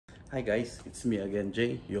Hi guys, it's me again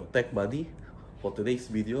Jay, your tech buddy. For today's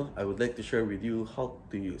video, I would like to share with you how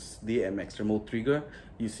to use DMX Remote Trigger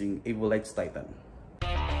using Avolites Titan.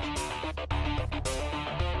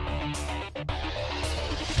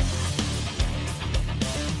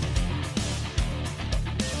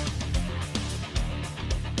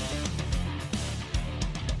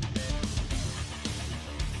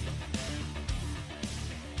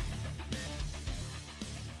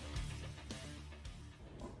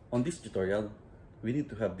 On this tutorial, we need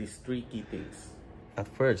to have these three key things. At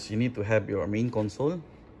first, you need to have your main console.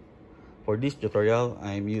 For this tutorial,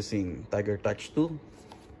 I'm using Tiger Touch 2.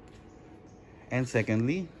 And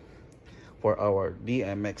secondly, for our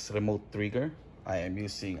DMX Remote Trigger, I am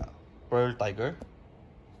using Pearl Tiger.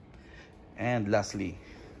 And lastly,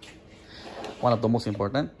 one of the most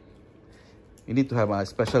important, you need to have a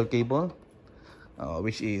special cable,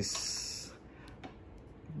 which is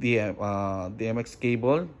DMX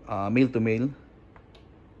cable, male to male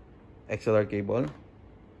XLR cable.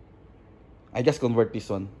 I just convert this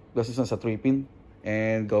one because this one's a 3-pin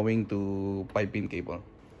and going to 5-pin cable.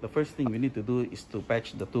 The first thing we need to do is to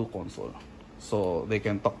patch the two console so they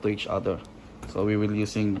can talk to each other. So we will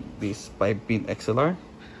using this 5-pin XLR.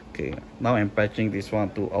 Okay, now I'm patching this one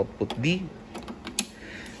to output D.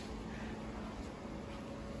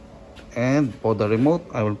 And for the remote,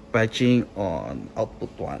 I will patching on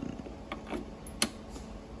output 1.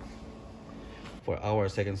 For our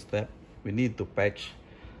second step, we need to patch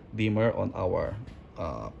dimmer on our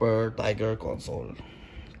Pearl Tiger console.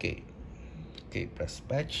 Okay, press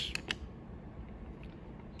patch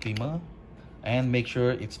dimmer and make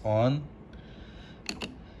sure it's on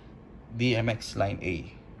DMX line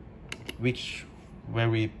A, where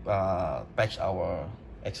we patch our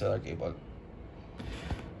XLR cable.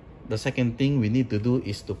 The second thing we need to do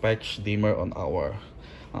is to patch dimmer on our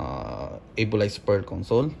Avolites Pearl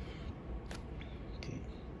console.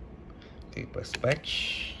 Okay, press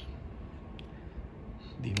patch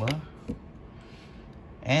dimmer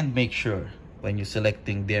and make sure when you're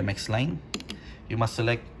selecting DMX line, you must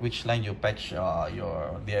select which line you patch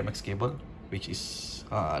your DMX cable, which is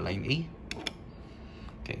line A.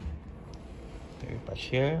 Okay, patch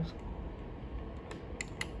here.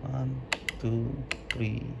 1, 2,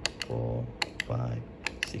 3, 4, 5,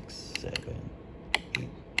 6, 7, 8,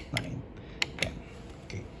 9, 10.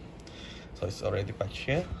 Okay, so it's already patched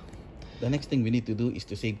here. The next thing we need to do is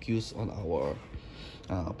to save cues on our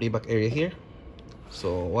playback area here.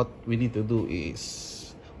 So what we need to do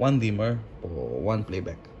is 1 dimmer for 1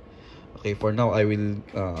 playback. Okay, for now I will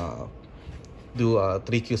do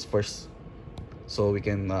 3 cues first so we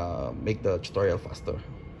can make the tutorial faster.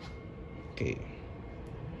 Okay,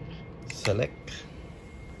 select,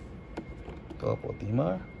 go for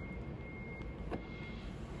dimmer,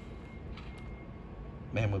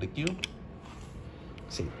 memory queue,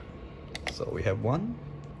 save. So we have 1,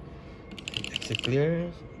 exit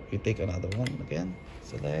clear, we take another one again,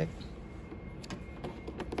 select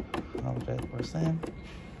 100%,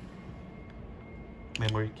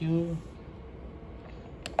 memory queue,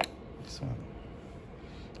 this one,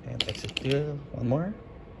 and exit clear, one more,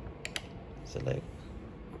 select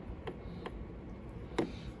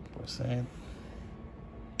 %,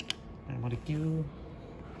 memory queue.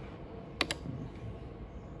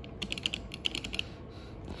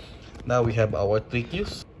 Now we have our 3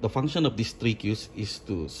 queues. The function of these 3 queues is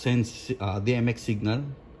to send DMX signal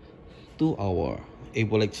to our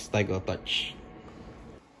Avolites Tiger Touch.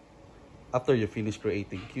 After you finish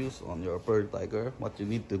creating queues on your Pearl Tiger, what you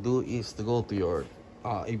need to do is to go to your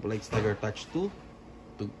Avolites Tiger Touch 2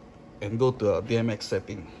 and go to DMX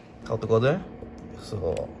setting. How to go there?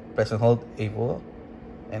 So press and hold Avo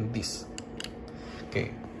and this.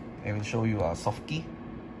 Okay, I will show you a soft key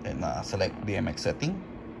and select DMX setting.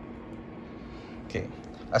 Okay,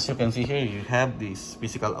 as you can see here, you have this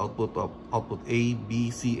physical output of output A,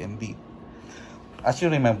 B, C, and D. As you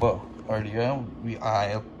remember earlier,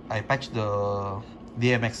 I patched the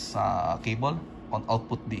DMX cable on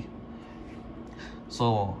output D.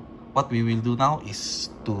 So what we will do now is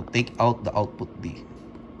to take out the output D.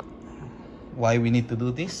 Why we need to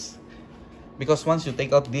do this? Because once you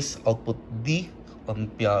take out this output D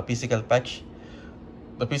on physical patch,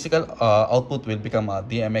 the physical output will become a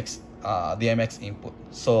DMX input.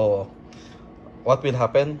 So what will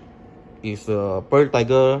happen is the Pearl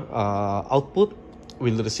Tiger output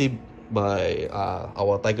will receive by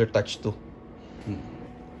our Tiger Touch 2.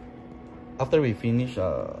 After we finish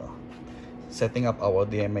setting up our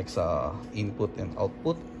DMX input and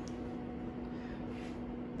output,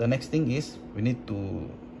 the next thing is we need to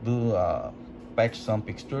do patch some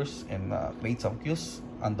fixtures and create some queues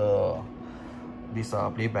on the this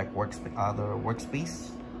playback other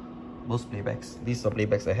workspace. Most playbacks. These are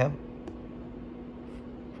playbacks I have.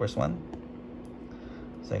 First one,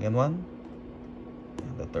 second one,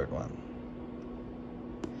 and the third one.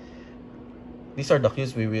 These are the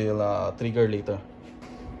cues we will trigger later.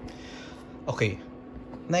 Okay,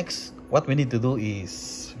 next what we need to do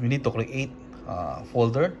is we need to create a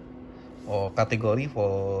folder or category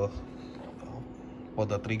for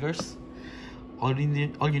the triggers. All you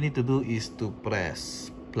need to do is to press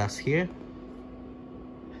plus here,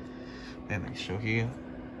 then I show here,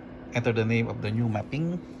 enter the name of the new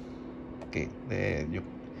mapping. Okay, then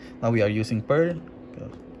now we are using Perl.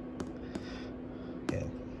 Okay,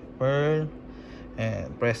 Perl, and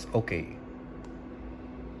press OK.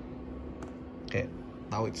 Okay,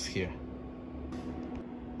 now it's here.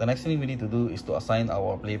 The next thing we need to do is to assign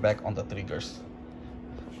our playback on the triggers.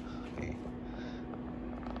 Okay.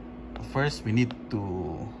 First, we need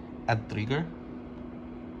to add trigger.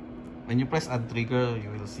 When you press add trigger, you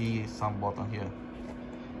will see some button here.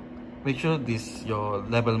 Make sure this your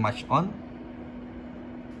level match on,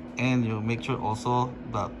 and you make sure also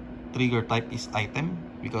that trigger type is item,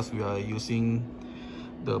 because we are using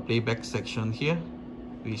the playback section here,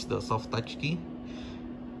 which is the soft touch key.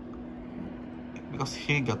 Because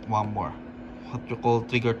here got one more, what you call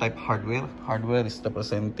trigger type hardware. Hardware is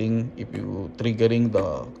representing if you triggering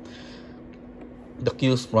the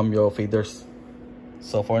cues from your faders.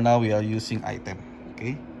 So for now we are using item.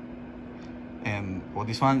 Okay, and for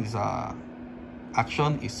this one is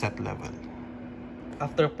action is set level.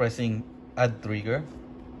 After pressing add trigger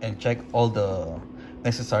and check all the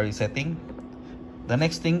necessary setting, the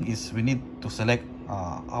next thing is we need to select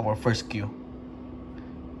our first cue.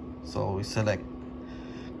 So we select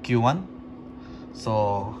Q1.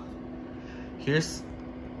 So here's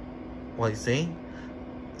what I say: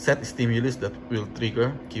 set stimulus that will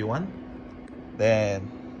trigger Q1. Then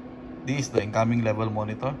this is the incoming level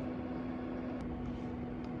monitor.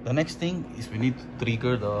 The next thing is we need to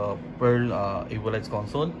trigger the Perl Avolites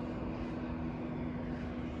console.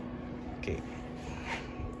 Okay,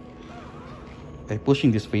 by pushing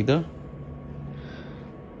this fader,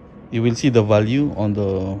 you will see the value on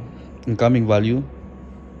the incoming value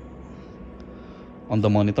on the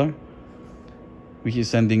monitor, which is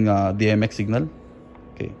sending a DMX signal.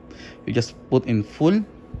 Okay, you just put in full,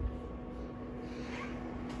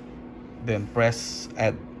 then press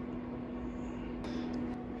add.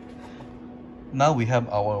 Now we have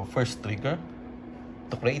our first trigger.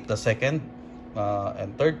 To create the second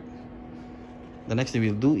and third, the next thing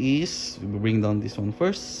we'll do is we'll bring down this one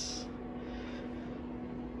first,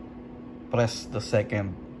 press the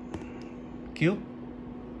second cue,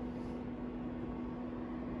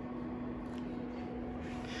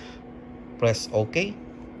 press OK,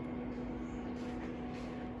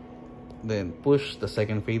 then push the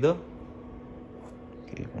second fader.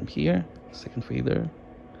 Okay, from here, second fader.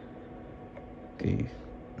 Okay,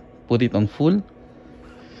 put it on full,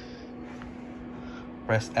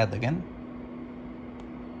 press add again,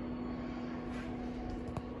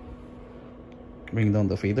 bring down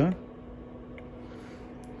the fader,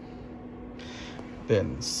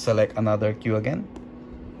 then select another cue again,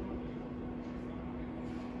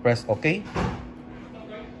 press OK,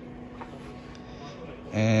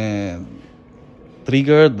 and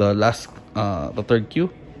trigger the the third cue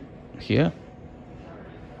here.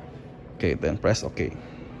 Okay, then press OK.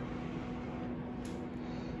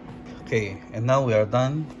 Okay, and now we are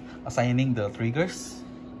done assigning the triggers.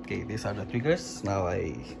 Okay, these are the triggers. Now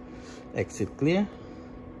I exit clear.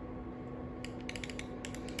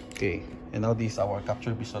 Okay, and now this is our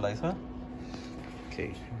capture visualizer.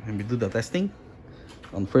 Okay, and we do the testing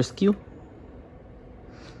on first cue.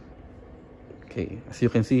 Okay, as you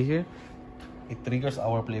can see here, it triggers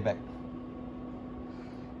our playback.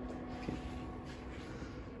 Okay,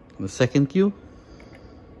 the second cue,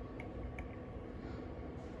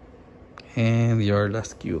 and your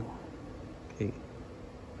last cue. Okay,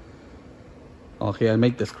 okay, I'll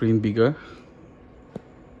make the screen bigger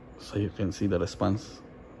so you can see the response.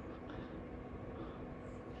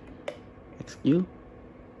 Next cue,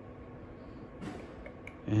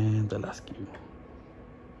 and the last cue.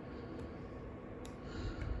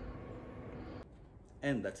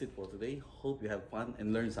 And that's it for today. Hope you have fun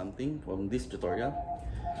and learned something from this tutorial.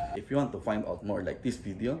 If you want to find out more like this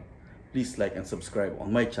video, please like and subscribe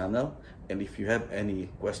on my channel. And if you have any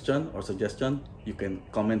question or suggestion, you can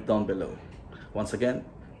comment down below. Once again,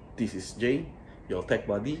 this is Jay, your tech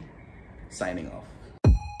buddy, signing off.